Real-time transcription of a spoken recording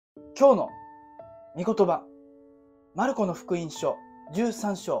今日の御言葉、マルコの福音書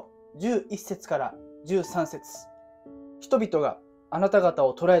13章11節から13節。人々があなた方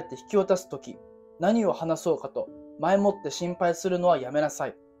を捕らえて引き渡すとき、何を話そうかと前もって心配するのはやめなさ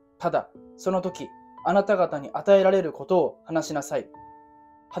い。ただ、その時、あなた方に与えられることを話しなさい。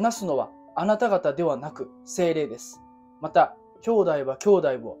話すのはあなた方ではなく聖霊です。また、兄弟は兄弟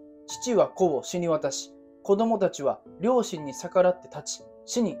を、父は子を死に渡し、子供たちは両親に逆らって立ち、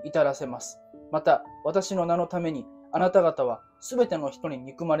死に至らせます。また、私の名のために、あなた方はすべての人に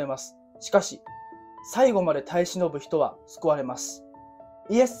憎まれます。しかし、最後まで耐え忍ぶ人は救われます。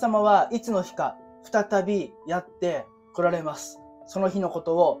イエス様はいつの日か再びやって来られます。その日のこ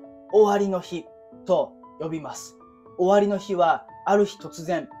とを終わりの日と呼びます。終わりの日はある日突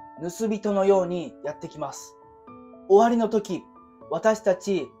然、盗人のようにやってきます。終わりの時、私た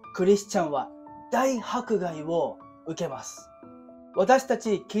ちクリスチャンは大迫害を受けます。私た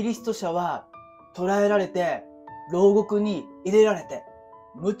ちキリスト者は捕らえられて、牢獄に入れられて、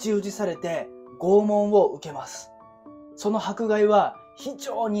鞭打ちされて拷問を受けます。その迫害は非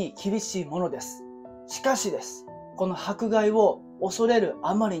常に厳しいものです。しかしです。この迫害を恐れる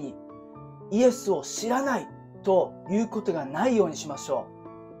あまりに、イエスを知らないということがないようにしましょ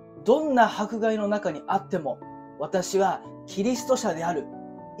う。どんな迫害の中にあっても、私はキリスト者である、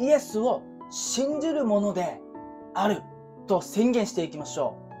イエスを信じるものであると宣言していきまし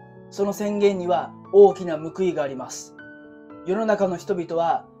ょう。その宣言には大きな報いがあります。世の中の人々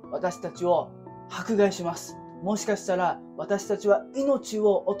は私たちを迫害します。もしかしたら私たちは命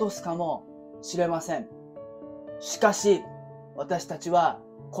を落とすかもしれません。しかし私たちは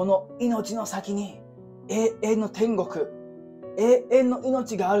この命の先に永遠の天国、永遠の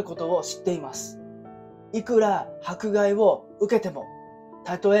命があることを知っています。いくら迫害を受けても、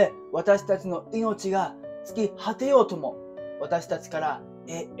たとえ私たちの命が尽き果てようとも、私たちから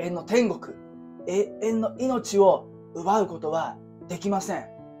永遠の天国、永遠の命を奪うことはできません。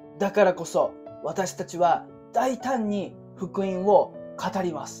だからこそ私たちは大胆に福音を語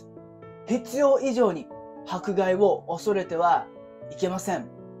ります。必要以上に迫害を恐れてはいけません。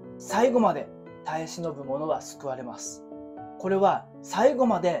最後まで耐え忍ぶ者は救われます。これは最後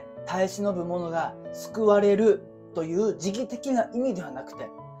まで耐え忍ぶ者が救われるという時期的な意味ではなくて、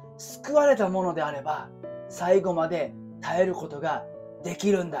救われたものであれば最後まで耐えることがで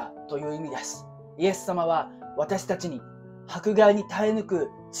きるんだという意味です。イエス様は私たちに迫害に耐え抜く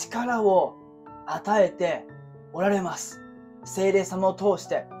力を与えておられます。聖霊様を通し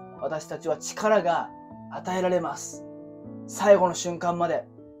て私たちは力が与えられます。最後の瞬間まで、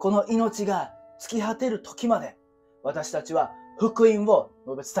この命が尽き果てる時まで、私たちは福音を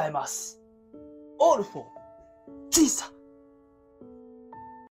述べ伝えます。All for Jesus!